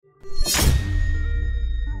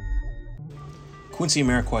Quincy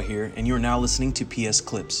Amarikwa here, and you are now listening to PS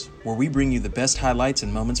Clips, where we bring you the best highlights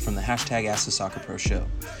and moments from the hashtag Ask the Soccer Pro show.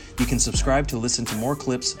 You can subscribe to listen to more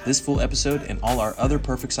clips, this full episode, and all our other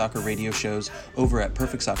Perfect Soccer radio shows over at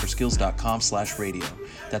perfectsoccerskills.com/radio.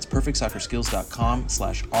 That's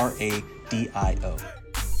perfectsoccerskills.com/RADIO.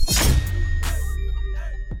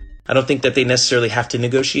 I don't think that they necessarily have to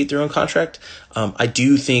negotiate their own contract. I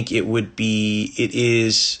do think it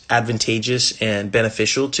is advantageous and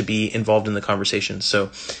beneficial to be involved in the conversation.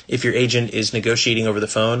 So if your agent is negotiating over the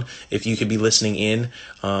phone, if you could be listening in,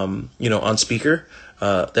 on speaker,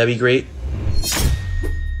 that'd be great.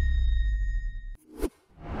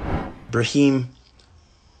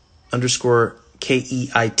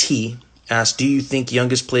 Brahim_KEIT asked, do you think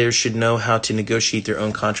youngest players should know how to negotiate their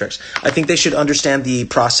own contracts? I think they should understand the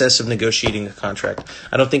process of negotiating a contract.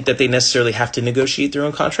 I don't think that they necessarily have to negotiate their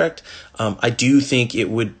own contract. I do think it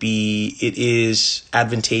is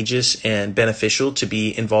advantageous and beneficial to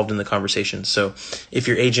be involved in the conversation. So if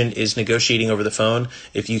your agent is negotiating over the phone,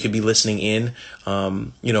 if you could be listening in,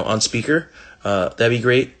 on speaker, that'd be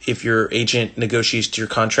great. If your agent negotiates your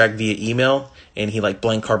contract via email and he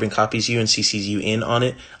blank carbon copies you and CCs you in on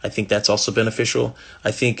it, I think that's also beneficial.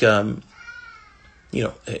 I think,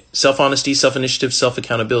 self-honesty, self-initiative,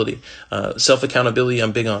 self-accountability. Self-accountability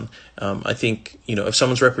I'm big on. I think, if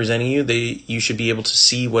someone's representing you, you should be able to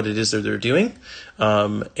see what it is that they're doing.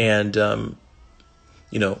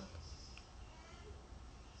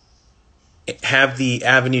 Have the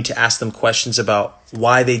avenue to ask them questions about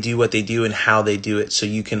why they do what they do and how they do it so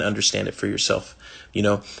you can understand it for yourself.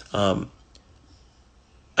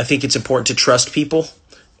 I think it's important to trust people,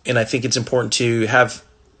 and I think it's important to have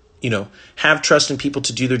trust in people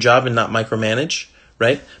to do their job and not micromanage,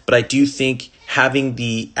 right? But I do think having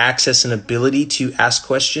the access and ability to ask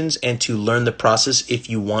questions and to learn the process if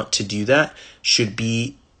you want to do that should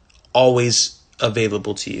be always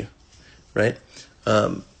available to you, right?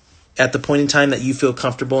 At the point in time that you feel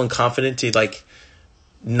comfortable and confident to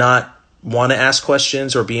not want to ask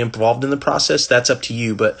questions or be involved in the process, that's up to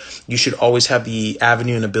you. But you should always have the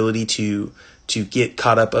avenue and ability to get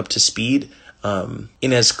caught up to speed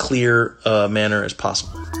in as clear a manner as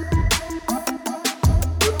possible.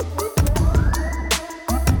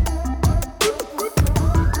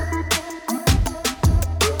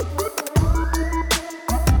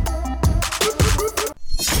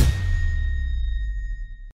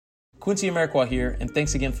 Quincy Amarikwa here, and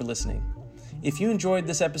thanks again for listening. If you enjoyed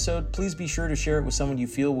this episode, please be sure to share it with someone you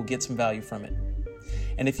feel will get some value from it.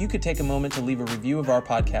 And if you could take a moment to leave a review of our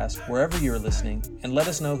podcast wherever you're listening and let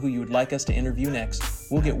us know who you would like us to interview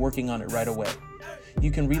next, we'll get working on it right away. You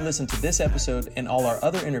can re-listen to this episode and all our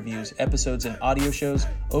other interviews, episodes, and audio shows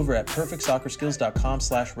over at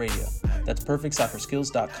perfectsoccerskills.com/radio. That's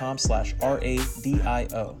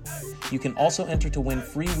perfectsoccerskills.com/RADIO. You can also enter to win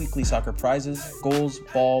free weekly soccer prizes, goals,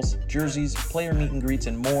 balls, jerseys, player meet and greets,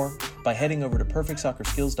 and more by heading over to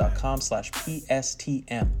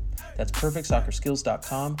perfectsoccerskills.com/PSTM. That's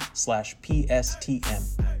perfectsoccerskills.com/PSTM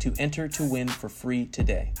to enter to win for free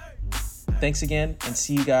today. Thanks again, and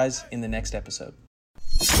see you guys in the next episode.